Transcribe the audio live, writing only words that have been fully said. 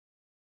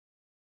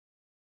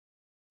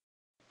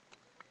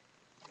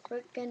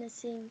we're gonna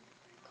sing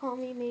Call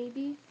Me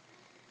Maybe,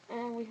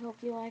 and we hope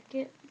you like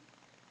it.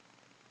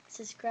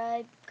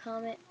 subscribe,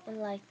 comment,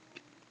 and like.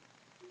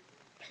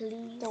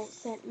 Please. Don't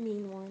send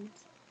mean ones.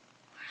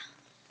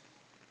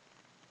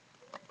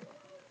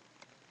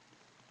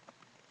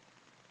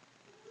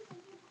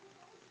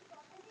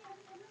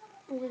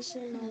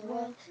 Wishing I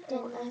well,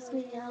 don't ask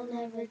me, I'll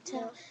never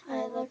tell.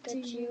 I look to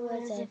you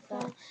as I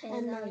fell,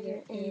 and now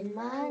you're in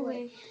my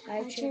way.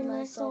 I trade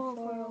my soul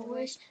for a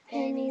wish,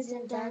 pennies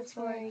and dimes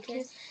for a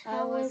kiss.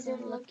 I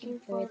wasn't looking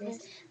for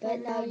this,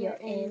 but now you're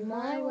in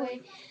my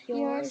way.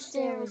 Your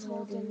stare was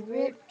holding,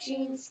 ripped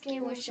jeans,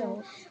 skin was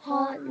showing.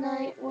 Hot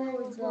night, wind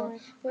was blowing.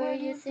 Where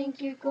you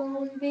think you're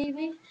going,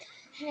 baby?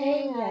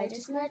 Hey, I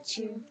just met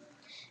you,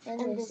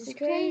 and this is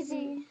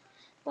crazy,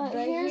 but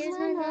here's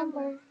my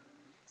number.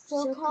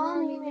 So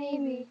call me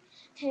maybe.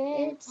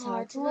 It's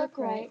hard to look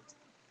right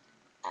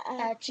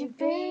at you,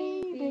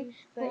 baby,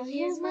 but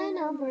here's my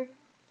number.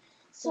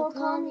 So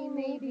call me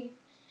maybe.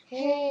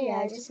 Hey,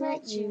 I just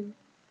met you,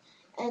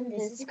 and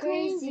this is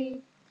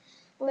crazy,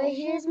 but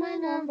here's my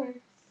number.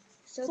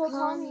 So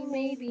call me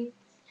maybe.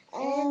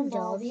 And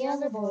all the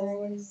other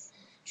boys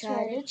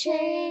try to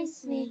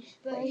chase me,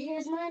 but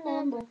here's my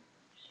number.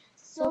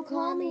 So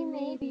call me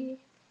maybe.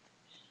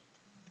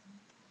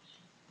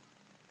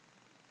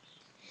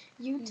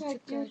 You took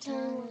your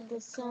time with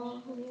the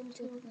song, you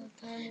took your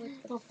time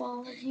with the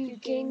fall. You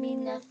gave me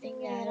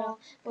nothing at all,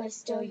 but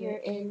still you're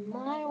in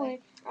my way.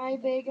 I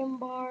beg and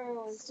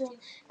borrow and still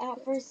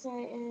at first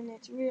sight, and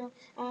it's real.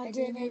 I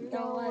didn't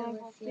know I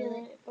would feel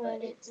it,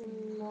 but it's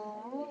in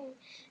my way.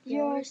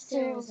 Your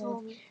stare was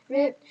holding,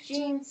 ripped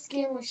jeans,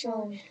 skin was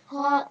showing.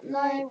 Hot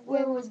night,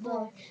 wind was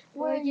blowing.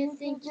 Where you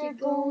think you're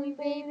going,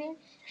 baby?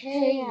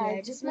 Hey,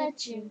 I just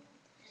met you,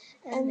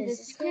 and this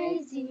is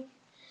crazy,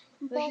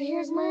 but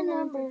here's my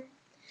number.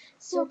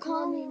 So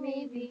call me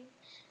maybe.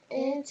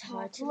 It's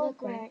hard to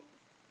look right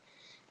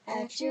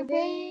at your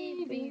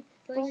baby,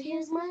 but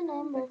here's my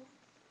number.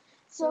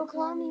 So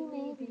call me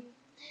maybe.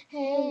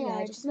 Hey,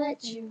 I just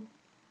met you,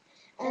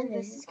 and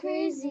this is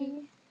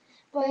crazy,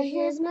 but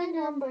here's my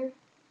number.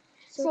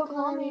 So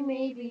call me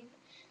maybe.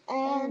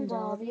 And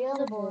all the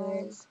other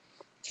boys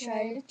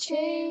try to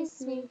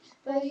chase me,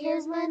 but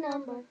here's my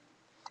number.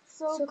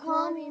 So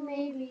call me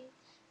maybe.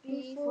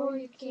 Before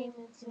you came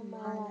into my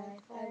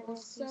life, I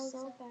missed you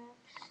so bad.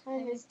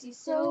 I missed you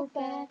so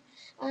bad.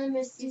 I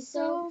missed you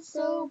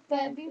so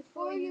bad.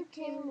 Before you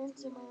came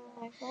into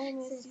my life, I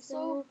missed you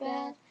so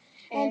bad.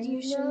 And you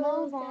should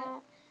know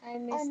that. I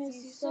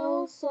missed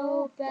you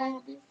so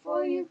bad.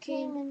 Before you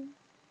came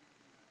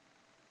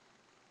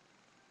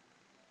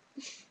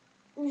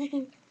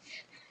in.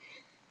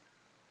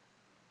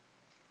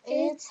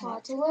 It's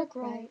hard to look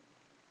right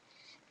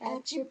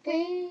at your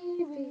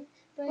baby,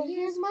 but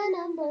here's my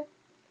number.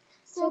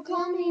 So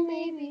call me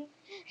maybe.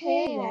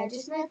 Hey, I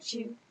just met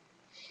you,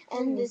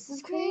 and this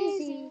is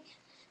crazy,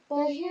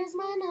 but here's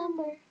my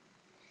number.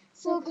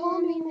 So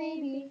call me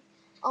maybe.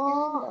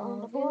 All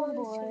the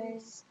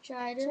boys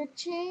try to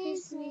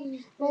chase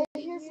me, but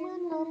here's my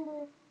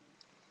number.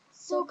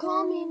 So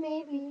call me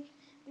maybe.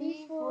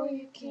 Before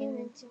you came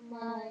into my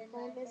life,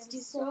 I missed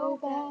you so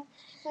bad.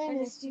 I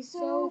missed you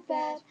so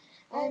bad.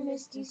 I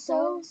missed you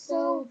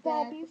so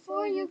bad.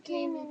 Before you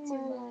came into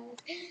my life,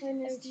 I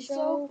missed you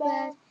so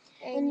bad.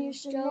 And you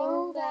should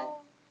know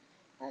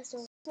that.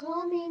 So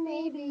call me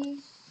maybe.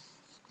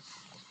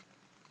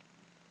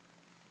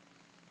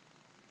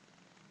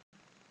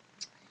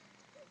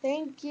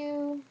 Thank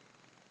you.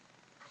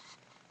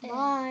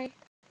 Bye.